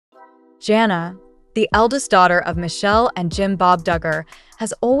Jana, the eldest daughter of Michelle and Jim Bob Duggar,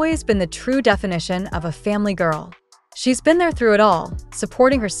 has always been the true definition of a family girl. She's been there through it all,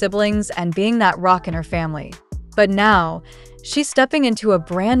 supporting her siblings and being that rock in her family. But now, she's stepping into a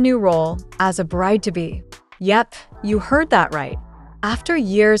brand new role as a bride-to-be. Yep, you heard that right. After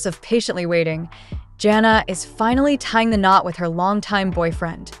years of patiently waiting, Jana is finally tying the knot with her longtime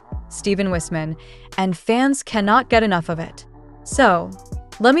boyfriend, Stephen Wisman, and fans cannot get enough of it. So,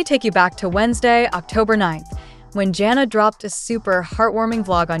 let me take you back to Wednesday, October 9th, when Jana dropped a super heartwarming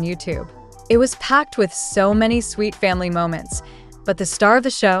vlog on YouTube. It was packed with so many sweet family moments, but the star of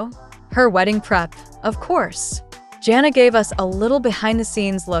the show? Her wedding prep, of course. Jana gave us a little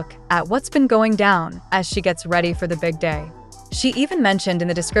behind-the-scenes look at what's been going down as she gets ready for the big day. She even mentioned in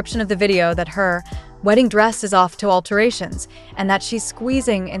the description of the video that her wedding dress is off to alterations and that she's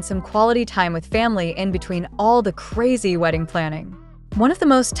squeezing in some quality time with family in between all the crazy wedding planning. One of the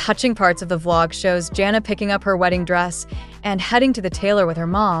most touching parts of the vlog shows Jana picking up her wedding dress and heading to the tailor with her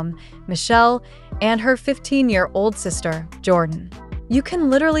mom, Michelle, and her 15-year-old sister, Jordyn. You can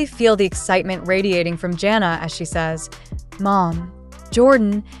literally feel the excitement radiating from Jana as she says, "Mom,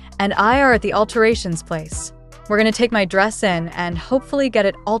 Jordyn and I are at the alterations place. We're gonna take my dress in and hopefully get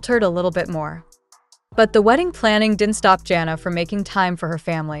it altered a little bit more." But the wedding planning didn't stop Jana from making time for her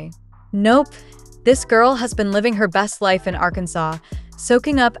family. Nope, this girl has been living her best life in Arkansas,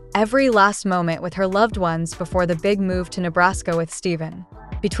 soaking up every last moment with her loved ones before the big move to Nebraska with Stephen.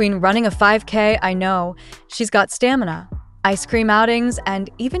 Between running a 5K, I know, she's got stamina, ice cream outings, and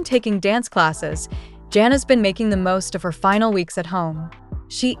even taking dance classes, Jana's been making the most of her final weeks at home.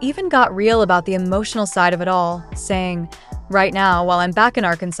 She even got real about the emotional side of it all, saying, "Right now, while I'm back in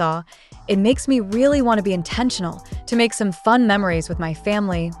Arkansas, it makes me really want to be intentional, to make some fun memories with my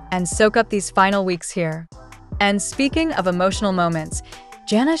family and soak up these final weeks here." And speaking of emotional moments,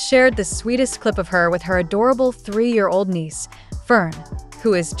 Jana shared the sweetest clip of her with her adorable 3-year-old niece, Fern,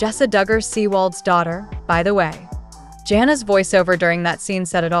 who is Jessa Duggar Seawald's daughter, by the way. Jana's voiceover during that scene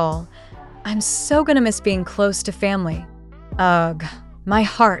said it all. "I'm so gonna miss being close to family. Ugh, my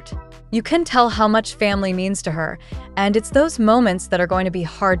heart." You can tell how much family means to her, and it's those moments that are going to be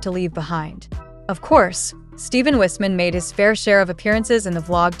hard to leave behind. Of course, Stephen Wisman made his fair share of appearances in the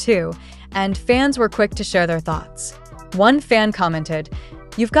vlog too, and fans were quick to share their thoughts. One fan commented,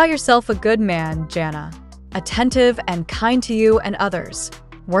 "You've got yourself a good man, Jana. Attentive and kind to you and others.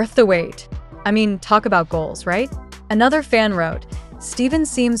 Worth the wait." I mean, talk about goals, right? Another fan wrote, "Stephen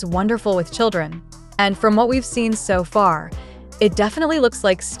seems wonderful with children, and from what we've seen so far, it definitely looks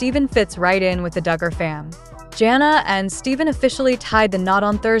like Stephen fits right in with the Duggar fam." Jana and Stephen officially tied the knot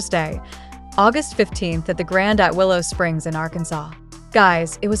on Thursday, August 15th at the Grand at Willow Springs in Arkansas.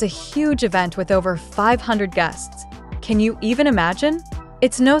 Guys, it was a huge event with over 500 guests. Can you even imagine?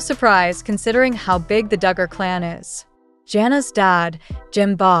 It's no surprise considering how big the Duggar clan is. Jana's dad,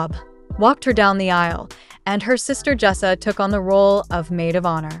 Jim Bob, walked her down the aisle, and her sister Jessa took on the role of maid of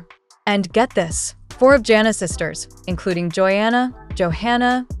honor. And get this, 4 of Jana's sisters, including Joanna,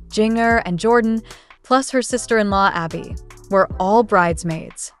 Johanna, Jinger, and Jordyn, plus her sister-in-law Abby, were all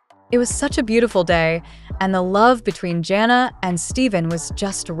bridesmaids. It was such a beautiful day, and the love between Jana and Stephen was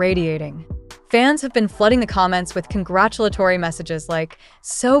just radiating. Fans have been flooding the comments with congratulatory messages like,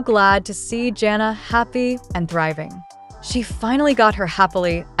 "So glad to see Jana happy and thriving. She finally got her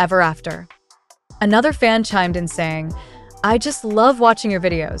happily ever after." Another fan chimed in saying, "I just love watching your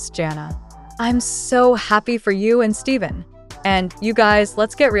videos, Jana. I'm so happy for you and Stephen." And you guys,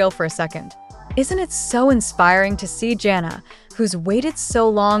 let's get real for a second. Isn't it so inspiring to see Jana, who's waited so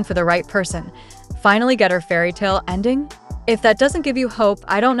long for the right person, finally get her fairy tale ending? If that doesn't give you hope,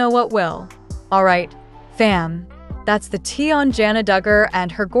 I don't know what will. Alright, fam, that's the tea on Jana Duggar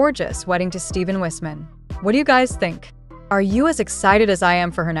and her gorgeous wedding to Stephen Wisman. What do you guys think? Are you as excited as I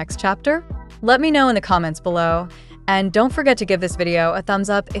am for her next chapter? Let me know in the comments below. And don't forget to give this video a thumbs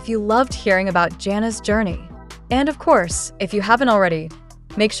up if you loved hearing about Jana's journey. And of course, if you haven't already,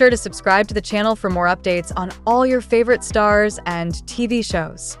 make sure to subscribe to the channel for more updates on all your favorite stars and TV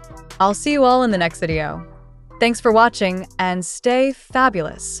shows. I'll see you all in the next video. Thanks for watching and stay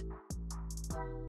fabulous.